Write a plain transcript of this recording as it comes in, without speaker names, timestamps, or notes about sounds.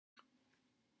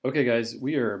Okay guys,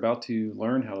 we are about to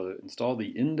learn how to install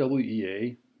the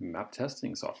NWEA map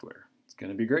testing software. It's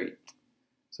going to be great.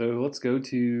 So let's go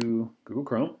to Google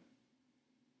Chrome,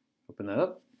 open that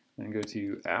up, and go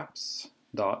to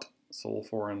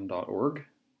apps.solforeign.org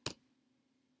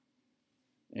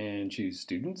and choose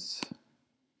students.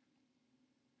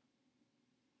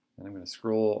 And I'm going to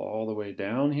scroll all the way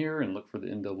down here and look for the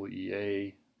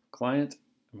NWEA client.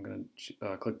 I'm going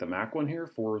to click the Mac one here,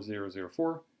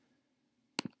 4004.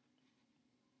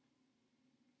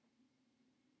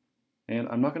 And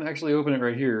I'm not going to actually open it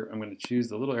right here. I'm going to choose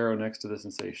the little arrow next to this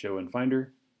and say Show in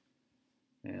Finder.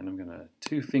 And I'm going to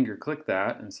two-finger click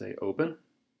that and say Open.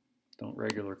 Don't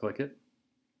regular click it.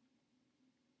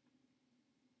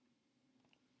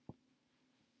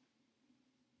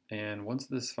 And once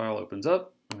this file opens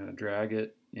up, I'm going to drag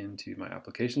it into my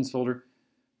Applications folder.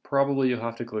 Probably you'll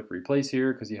have to click Replace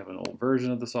here because you have an old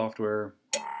version of the software.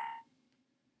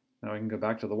 Now I can go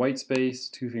back to the white space,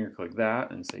 two-finger click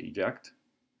that and say Eject.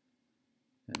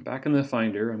 And back in the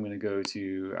Finder, I'm going to go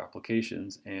to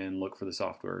Applications and look for the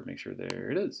software. Make sure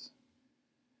there it is.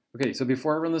 Okay, so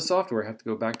before I run the software, I have to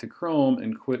go back to Chrome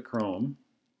and quit Chrome.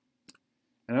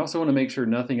 And I also want to make sure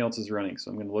nothing else is running.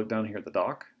 So I'm going to look down here at the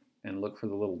dock and look for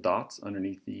the little dots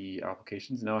underneath the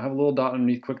applications. Now I have a little dot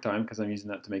underneath QuickTime because I'm using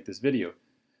that to make this video.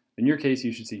 In your case,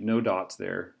 you should see no dots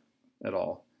there at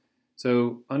all.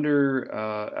 So under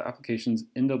Applications,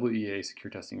 NWEA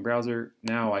Secure Testing Browser,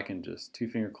 now I can just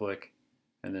two-finger click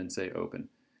and then say Open.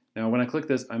 Now when I click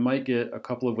this, I might get a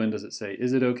couple of windows that say,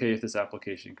 is it okay if this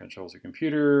application controls your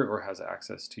computer or has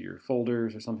access to your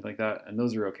folders or something like that? And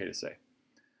those are okay to say.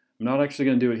 I'm not actually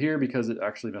going to do it here because it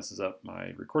actually messes up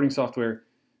my recording software,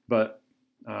 but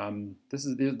those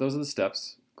are the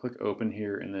steps. Click Open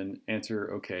here and then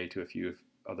answer OK to a few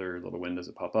other little windows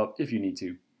that pop up if you need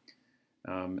to.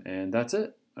 And that's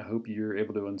it. I hope you're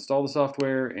able to install the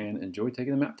software and enjoy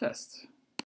taking the map tests.